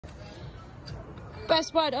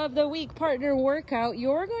Best WOD of the week partner workout.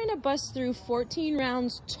 You're going to bust through 14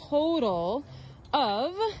 rounds total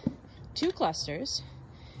of 2 clusters.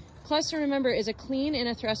 Cluster, remember, is a clean and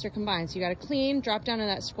a thruster combined. So you got a clean, drop down to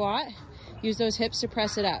that squat, use those hips to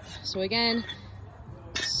press it up. So again,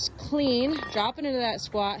 clean, drop it into that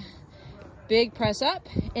squat, big press up,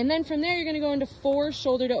 and then from there you're going to go into 4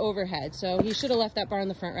 shoulder to overhead. So he should have left that bar on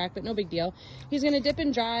the front rack, but no big deal. He's going to dip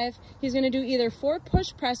and drive. He's going to do either 4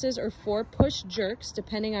 push presses or 4 push jerks,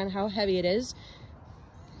 depending on how heavy it is.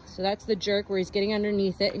 So that's the jerk where he's getting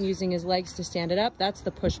underneath it and using his legs to stand it up. That's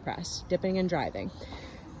the push press, dipping and driving.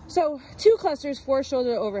 So 2 clusters, 4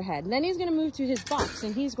 shoulder to overhead. And then he's going to move to his box,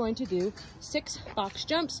 and he's going to do 6 box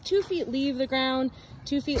jumps. 2 feet leave the ground,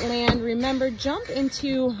 2 feet land. Remember, jump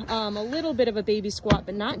into a little bit of a baby squat,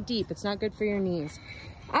 but not deep. It's not good for your knees.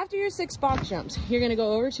 After your 6 box jumps, you're going to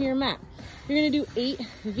go over to your mat. You're going to do 8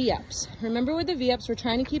 V-ups. Remember, with the V-ups, we're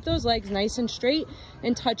trying to keep those legs nice and straight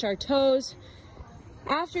and touch our toes.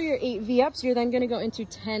 After your 8 V-ups, you're then going to go into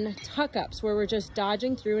 10 tuck-ups, where we're just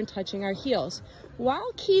dodging through and touching our heels.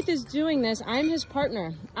 While Keith is doing this, I'm his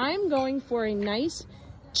partner. I'm going for a nice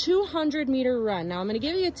 200-meter run. Now, I'm going to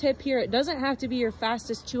give you a tip here. It doesn't have to be your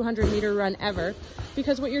fastest 200-meter run ever,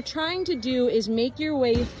 because what you're trying to do is make your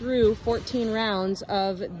way through 14 rounds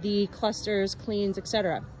of the clusters, cleans,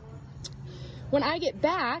 etc. When I get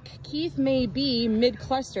back, Keith may be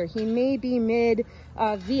mid-cluster. He may be mid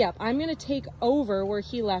V-up. I'm going to take over where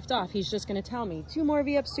he left off. He's just going to tell me 2 more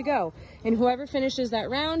V-ups to go. And whoever finishes that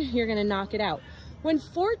round, you're going to knock it out. When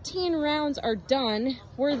 14 rounds are done,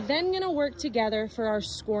 we're then going to work together for our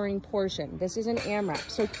scoring portion. This is an AMRAP.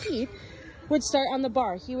 So Keith would start on the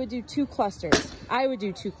bar. He would do 2 clusters. I would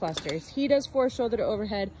do 2 clusters. He does 4 shoulder to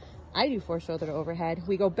overhead. I do 4 shoulder to overhead.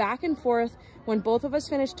 We go back and forth. When both of us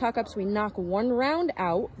finish tuck-ups, we knock 1 round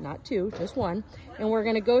out, not 2, just 1. And we're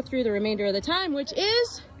going to go through the remainder of the time, which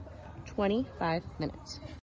is 25 minutes.